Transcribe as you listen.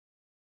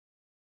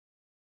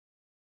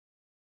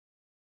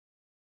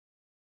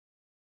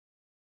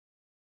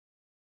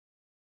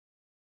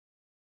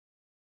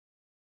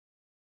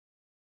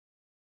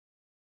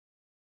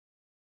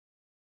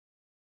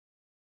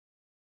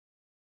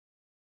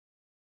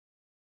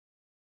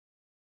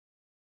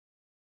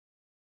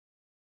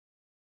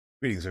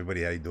Greetings,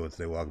 everybody. How you doing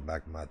today? Welcome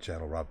back to my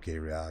channel, Rob K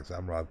Reacts.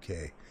 I'm Rob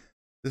K.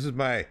 This is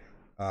my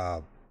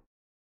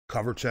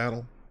cover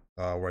channel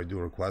where I do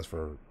requests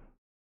for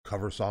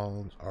cover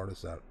songs,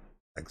 artists that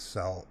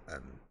excel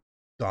and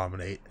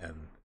dominate and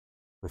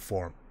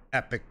perform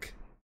epic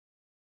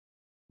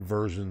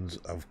versions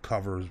of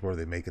covers where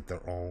they make it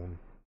their own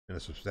in a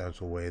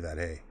substantial way that,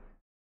 hey,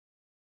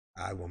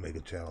 I will make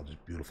a channel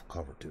just beautiful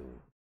cover tunes.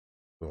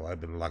 So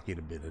I've been lucky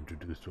to be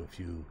introduced to a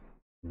few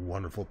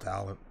wonderful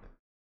talent,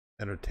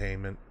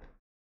 entertainment,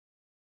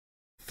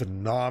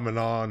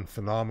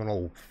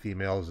 phenomenal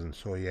females in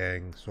So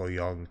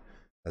Young,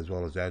 as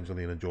well as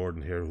Angelina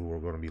Jordan here, who we're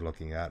going to be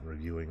looking at and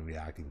reviewing and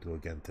reacting to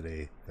again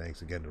today.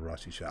 Thanks again to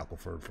Rusty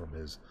Shackelford from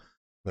his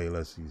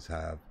playlist he's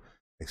have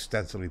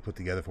extensively put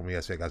together for me.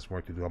 Yes, I got some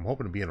work to do. I'm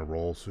hoping to be in a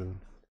role soon.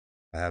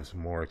 I have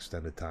some more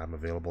extended time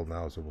available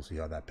now, so we'll see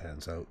how that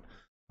pans out.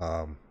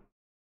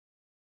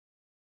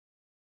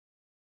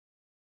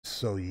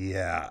 So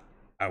yeah,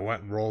 I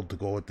went and rolled to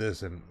go with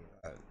this, and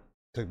it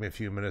took me a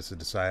few minutes to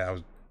decide I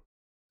was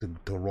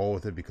to roll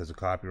with it because of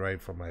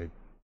copyright from my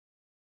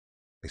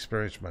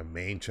experience from my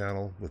main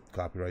channel with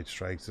copyright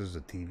strikes. This is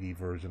a TV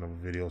version of a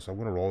video, so I'm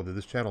going to roll with it.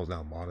 This channel is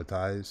now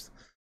monetized,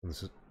 and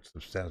the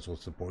substantial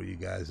support you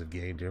guys have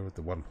gained here with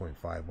the 1.5,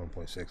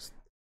 1.6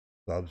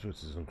 subs,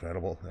 which is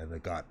incredible, and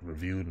it got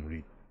reviewed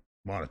and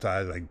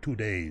monetized like 2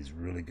 days,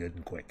 really good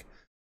and quick.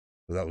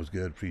 So that was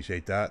good.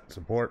 Appreciate that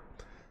support.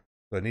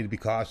 So I need to be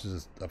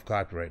cautious of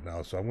copyright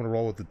now. So I'm going to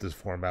roll with it this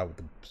format with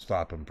the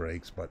stop and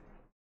breaks. But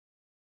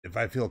if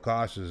I feel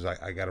cautious,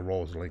 I got to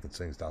roll with Lincoln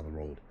Sings down the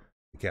road.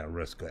 You can't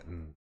risk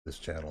getting this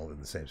channel in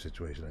the same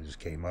situation I just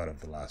came out of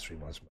the last 3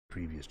 months. My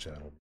previous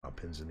channel on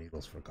pins and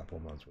needles for a couple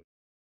of months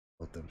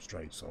with them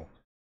straight. So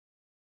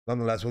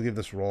nonetheless, we'll give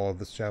this a roll.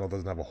 This channel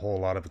doesn't have a whole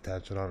lot of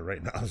attention on it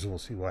right now, so we'll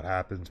see what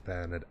happens.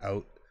 Pan it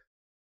out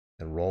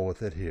and roll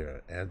with it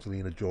here.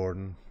 Angelina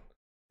Jordan.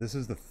 This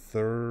is the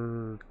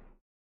third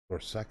or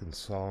second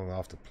song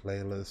off the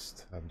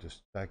playlist. I'm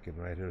just checking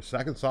right here.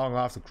 Second song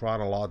off the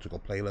chronological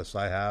playlist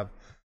I have.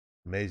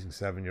 Amazing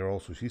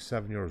 7-year-old. So she's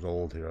 7 years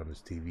old here on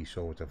this TV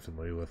show, which I'm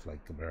familiar with,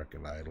 like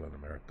American Idol and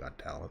American Got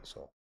Talent.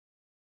 So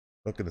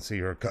looking to see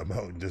her come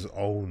out and just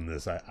own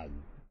this. I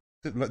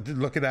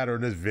looking at her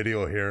in this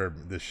video here,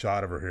 this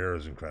shot of her hair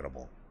is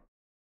incredible.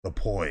 The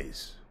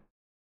poise.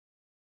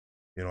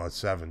 You know, at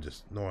 7,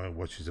 just knowing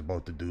what she's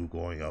about to do,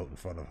 going out in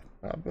front of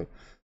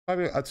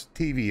probably a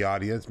TV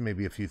audience,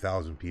 maybe a few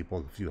thousand people,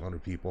 a few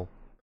hundred people,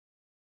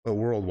 but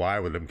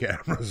worldwide with them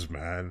cameras,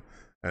 man,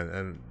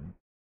 and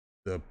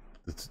the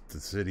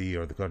city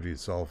or the country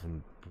itself,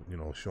 and you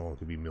know, showing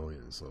could be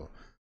millions. So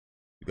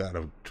you got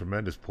a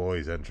tremendous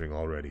poise entering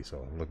already.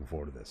 So I'm looking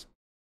forward to this.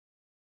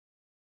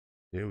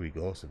 Here we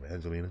go, some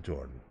Angelina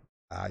Jordan.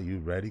 Are you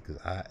ready? Because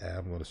I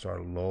am going to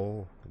start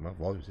low. My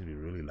volume seems to be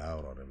really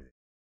loud on everything.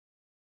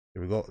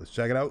 Here we go. Let's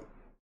check it out.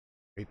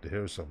 Great to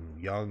hear some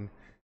young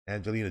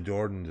Angelina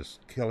Jordan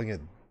just killing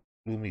it.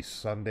 Gloomy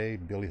Sunday,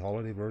 Billie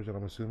Holiday version,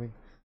 I'm assuming.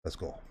 Let's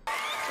go.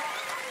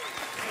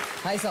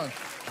 Hei sann.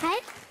 Hei.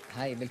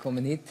 Hei,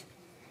 velkommen hit.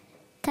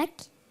 Takk.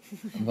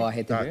 Hva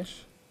heter du?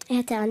 Jeg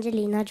heter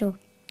Angelina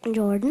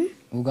Jordan.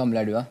 Hvor gammel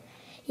er du da?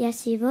 Jeg er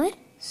 7 år.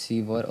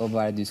 7 år, og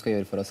hva er det du skal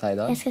gjøre for oss her i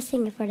dag? Jeg skal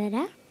synge for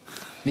dere.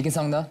 Hvilken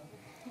sang da?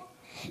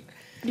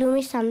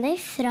 Gloomy Sunday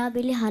fra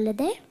Billie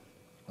Holiday.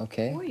 Ok.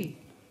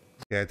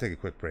 Yeah, I take a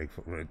quick break.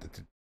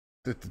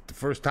 The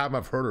first time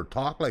I've heard her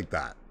talk like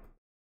that,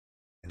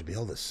 and to be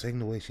able to sing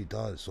the way she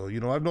does. So, you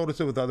know, I've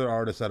noticed it with other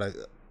artists that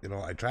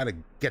I try to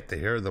get to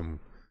hear them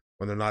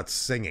when they're not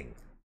singing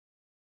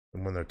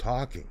and when they're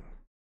talking.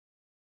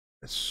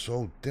 It's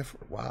so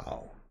different.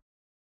 Wow.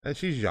 And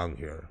she's young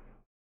here.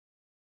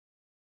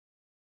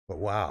 But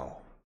wow.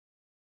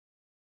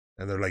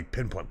 And they're like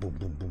pinpoint, boom,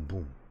 boom, boom,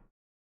 boom.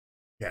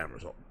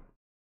 Cameras up.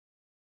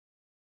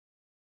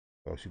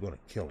 Oh, she's gonna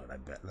kill it, I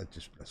bet.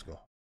 Let's go.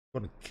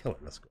 Gonna kill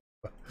it, let's go.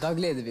 Da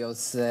gleder vi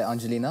oss,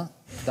 Angelina.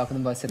 Da kan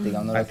du bare sette i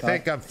gang når du er klar.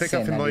 I think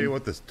I'm familiar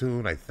with this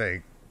tune, I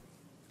think.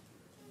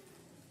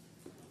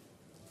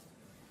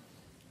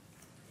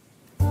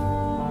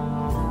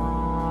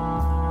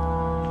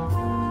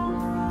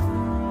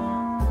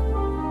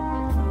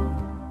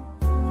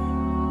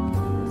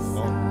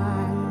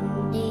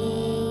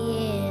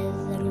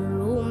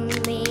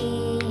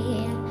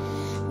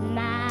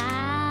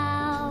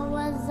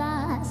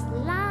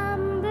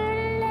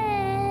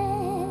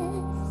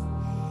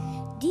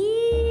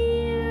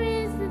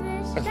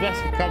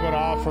 Especially coming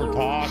off her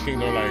talking,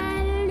 they're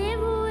like,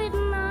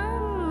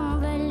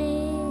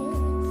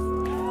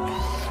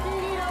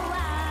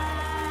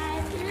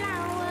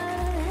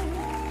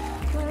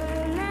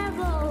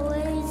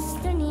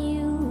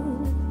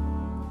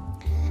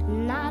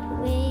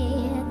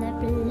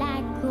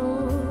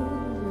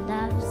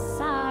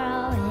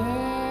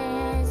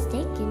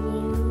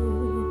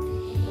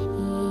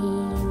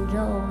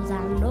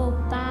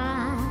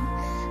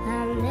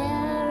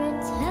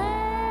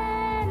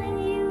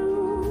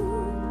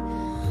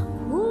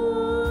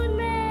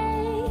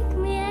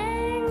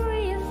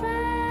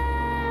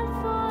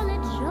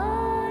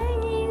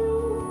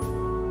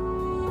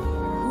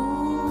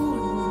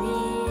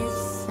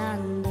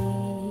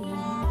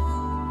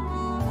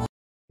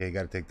 you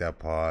gotta take that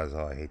pause.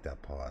 Oh, I hate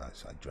that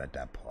pause. I dread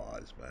that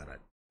pause, man.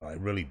 I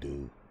really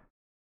do.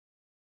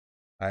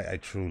 I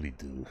truly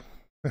do.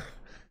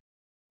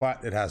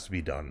 But it has to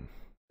be done.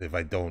 If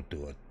I don't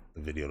do it,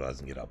 the video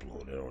doesn't get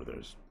uploaded, or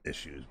there's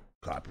issues,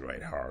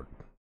 copyright hard.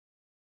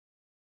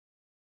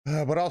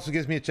 But also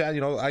gives me a chance,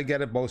 you know, I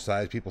get it both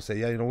sides. People say,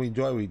 yeah, you know, we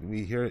enjoy,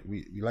 we hear it,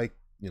 we like,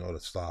 you know, to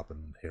stop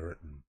and hear it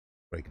and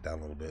break it down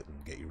a little bit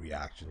and get your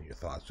reaction and your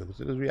thoughts. So it's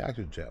a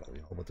reaction channel,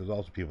 you know, but there's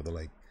also people that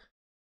like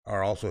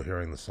are also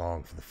hearing the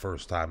song for the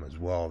first time as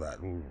well. That,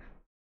 ooh,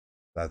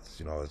 that's,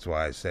 you know, that's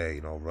why I say,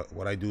 you know,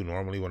 what I do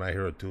normally when I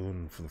hear a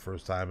tune for the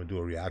first time and do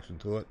a reaction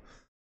to it,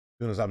 as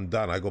soon as I'm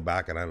done, I go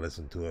back and I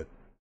listen to it,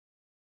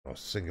 you know,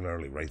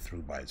 singularly right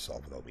through by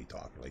itself without me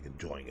talking, like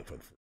enjoying it for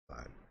the first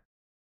time.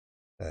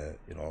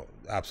 You know,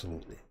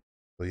 absolutely.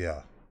 So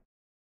yeah,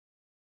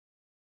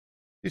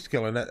 she's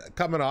killing it.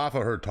 Coming off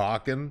of her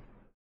talking,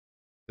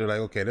 they're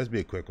like, okay, let's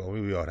be a quick one.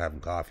 We ought having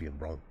coffee and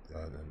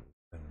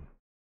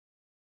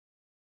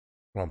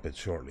crumpets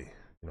shortly.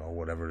 You know,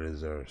 whatever it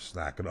is they're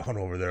snacking on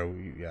over there.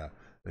 Yeah.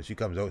 And she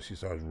comes out, she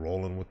starts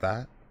rolling with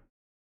that.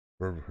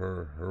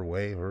 Her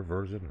way, her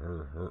version,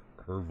 her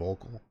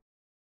vocal.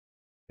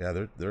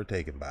 Yeah, they're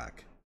taken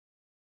back.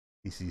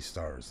 PC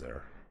stars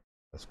there.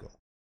 Let's go.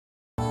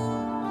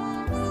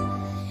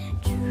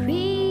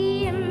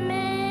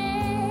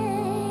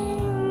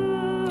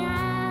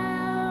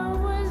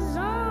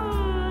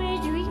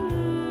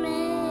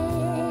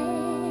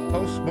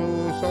 So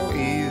smooth, so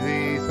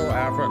easy, so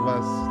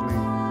effortlessly.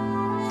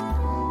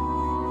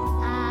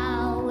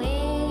 I'll wake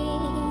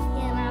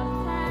and I'll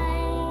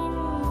find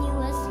you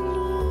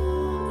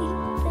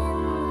asleep in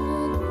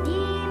the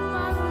deep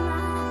of my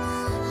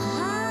heart.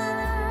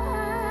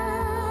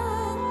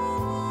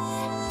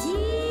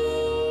 Deep.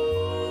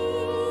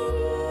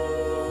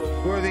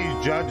 Who are these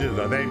judges?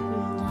 Are they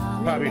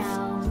probably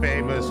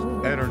famous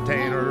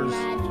entertainers?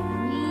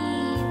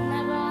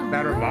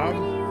 Better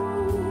mom?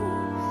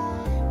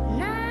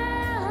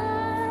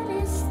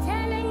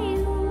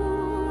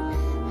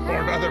 Or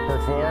another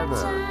performer?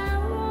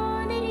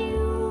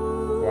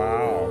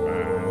 Wow,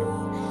 man.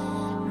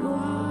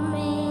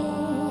 Gloomy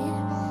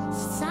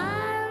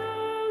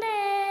Sunday.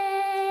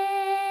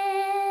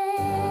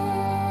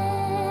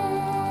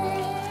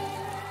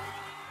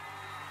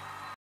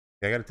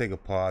 I gotta take a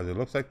pause. It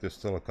looks like there's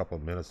still a couple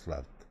of minutes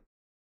left.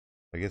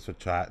 I guess we're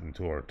chatting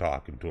to her,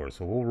 talking to her,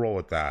 so we'll roll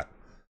with that.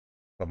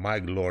 But my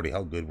lordy,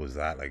 how good was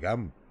that? Like,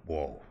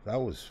 whoa,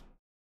 that was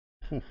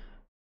whew.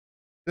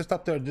 Just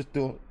up there, just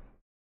doing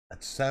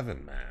at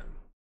 7, man.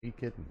 Are you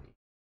kidding me?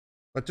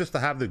 But just to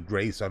have the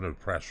grace under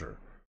pressure,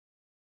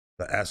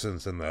 the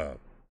essence and the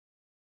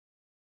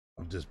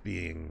of just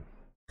being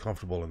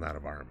comfortable in that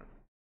environment,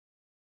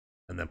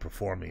 and then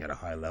performing at a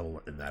high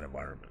level in that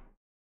environment.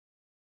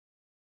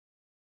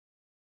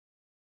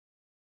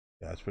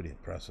 Yeah, that's pretty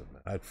impressive,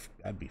 man.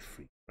 I'd be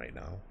freaking right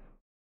now.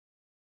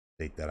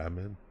 State that I'm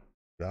in.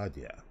 God,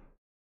 yeah.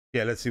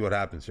 Yeah, let's see what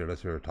happens here.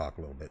 Let's hear her talk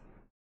a little bit.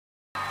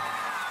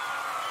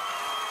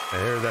 I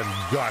hear that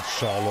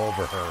gush all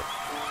over her.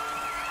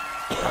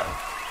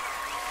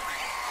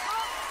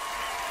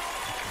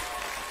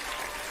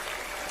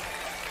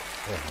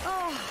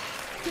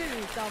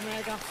 Gud av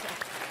meg, altså.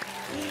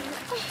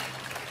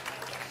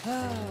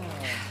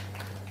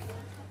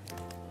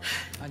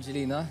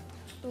 Angelina,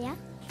 Ja.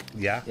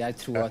 Ja. jeg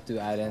tror at du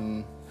er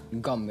en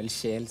gammel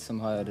sjel som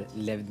har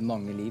levd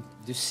mange liv.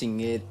 Du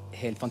synger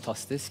helt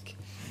fantastisk.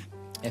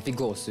 Jeg fikk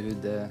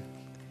gåsehud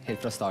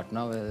helt fra starten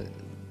av.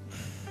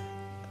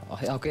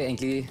 Jeg har ikke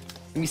egentlig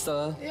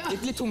mistet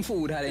litt tom for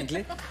ord her,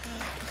 egentlig.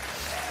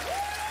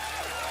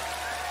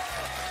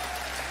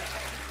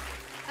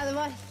 Ja, det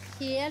var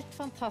helt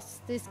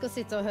fantastisk å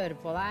sitte og høre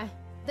på deg.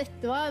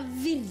 Dette var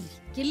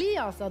virkelig,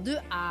 altså. Du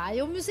er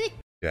jo musikk.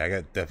 Yeah,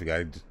 I definitely got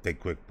to just take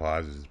quick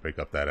pauses and break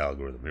up that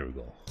algorithm. Here we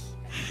go.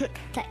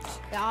 Takk.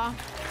 Ja.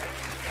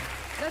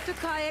 Vet du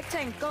hva jeg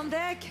tenker om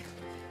deg?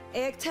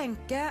 Jeg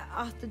tenker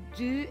at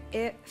du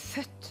er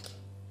født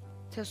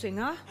til å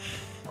synge.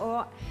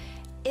 Og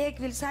jeg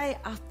vil si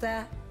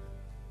at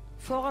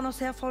foran oss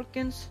her,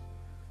 folkens,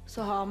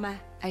 så har vi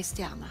ei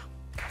stjerne.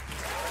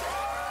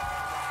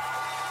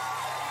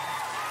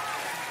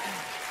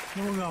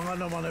 Noen ganger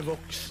når man er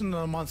voksen,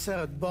 når man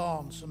ser et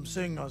barn som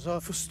synger, så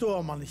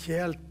forstår man ikke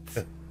helt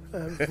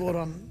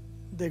hvordan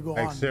det går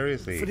Like, an.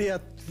 seriously, Fordi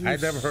at du I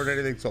never heard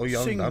anything so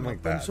young synger done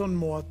like på en that. sånn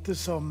måte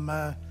som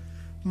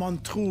man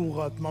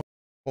tror at man...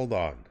 Hold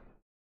on.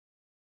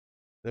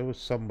 There was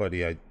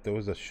somebody, there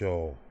was a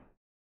show,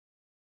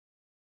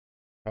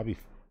 probably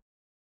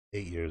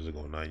 8 years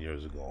ago, 9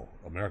 years ago.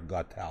 America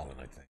Got Talent,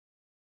 I think.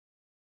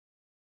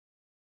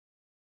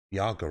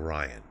 Bianca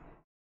Ryan.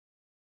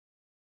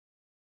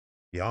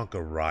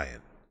 Bianca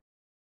Ryan.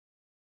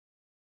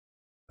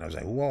 And I was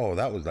like, whoa,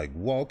 that was like,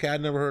 whoa, okay, I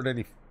never heard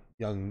any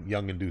young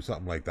and do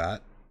something like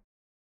that.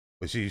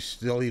 But she's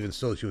still, even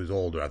still, she was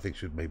older. I think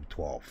she was maybe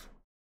 12.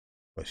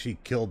 But she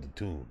killed the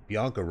tune.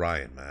 Bianca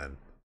Ryan, man.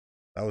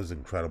 That was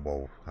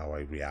incredible how I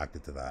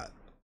reacted to that.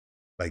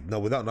 Like, no,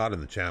 without not in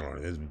the channel.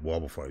 It was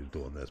well before I was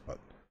doing this, but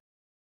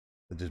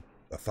it just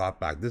a thought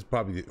back. This is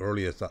probably the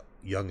earliest,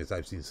 youngest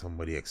I've seen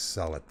somebody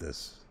excel at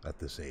this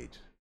age.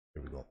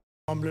 Here we go.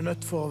 Man blir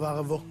nødt for å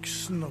være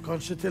voksen, og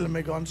kanskje til og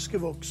med ganske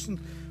voksen,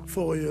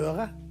 for å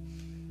gjøre.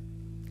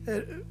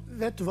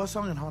 Vet du hva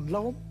sangen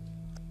handler om?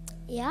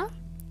 Ja.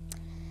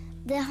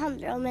 Det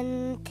handler om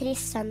en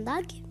trist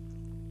søndag.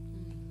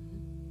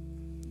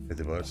 Vet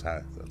du hva det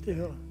er? Det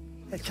hører.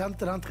 Jeg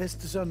kjente den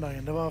triste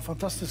søndagen. Det var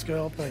fantastisk å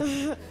høre på.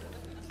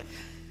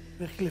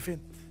 Virkelig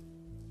fint.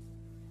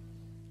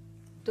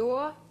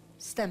 Da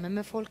stemmer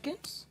vi,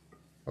 folkens.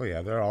 Oh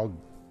yeah, they're all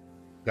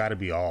gotta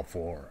be all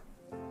for.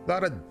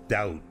 Not a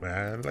doubt,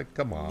 man. Like,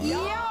 come on.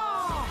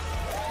 Ja!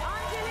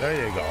 There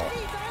you go.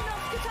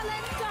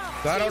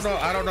 So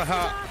I don't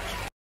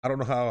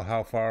know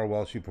how far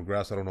well she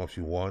progressed. I don't know if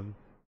she won,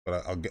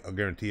 but I'll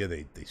guarantee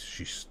you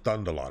she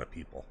stunned a lot of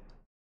people.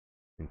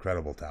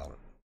 Incredible talent,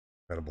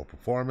 incredible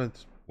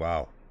performance.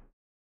 Wow.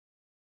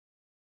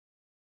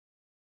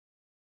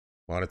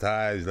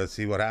 Monetized. Let's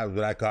see what happens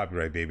with that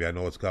copyright, baby. I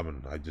know it's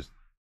coming.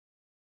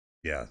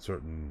 Yeah,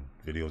 certain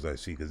videos I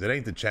see, because it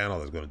ain't the channel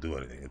that's going to do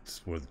anything.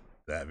 It's where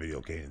that video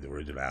came, the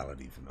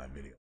originality from that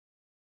video.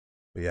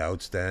 But yeah,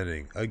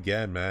 outstanding.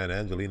 Again, man,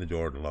 Angelina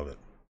Jordan, love it.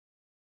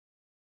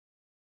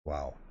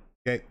 Wow.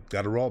 Okay,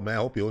 got to roll, man.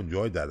 Hope you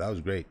enjoyed that. That was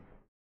great.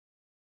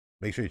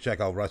 Make sure you check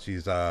out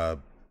Rusty's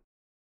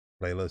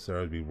playlist there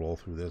as we roll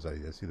through this. I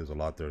see there's a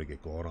lot there to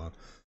get going on.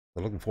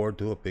 So looking forward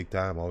to it. Big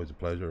time. Always a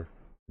pleasure.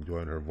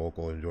 Enjoying her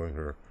vocal, enjoying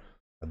her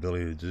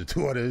ability to just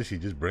do what it is she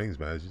just brings,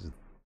 man. She just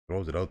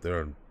throws it out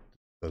there and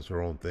does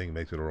her own thing,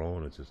 makes it her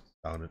own. It's just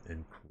sounded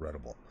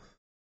incredible.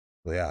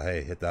 So yeah,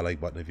 hey, hit that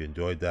like button if you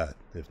enjoyed that.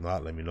 If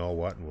not, let me know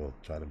what, and we'll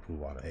try to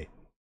improve on it. Hey,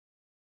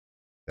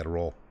 gotta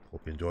roll.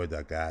 Hope you enjoyed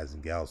that, guys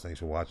and gals. Thanks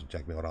for watching.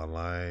 Check me out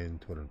online,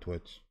 Twitter and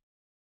Twitch.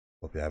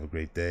 Hope you have a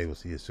great day. We'll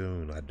see you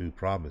soon. I do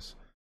promise.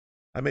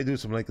 I may do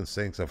some link and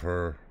syncs of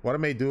her. What I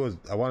may do is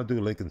I want to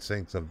do link and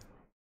syncs of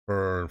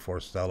her and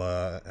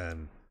Forstella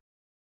and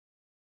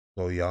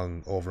So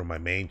Young over my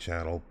main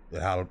channel.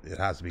 It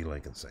has to be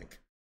link and sync.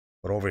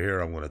 But over here,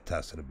 I'm going to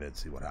test it a bit,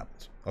 see what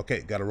happens.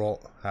 Okay, got to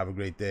roll. Have a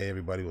great day,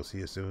 everybody. We'll see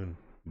you soon.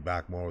 Be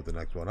back more with the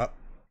next one up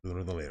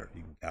sooner than later.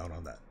 You can count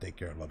on that. Take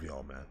care. Love you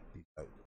all, man. Peace out.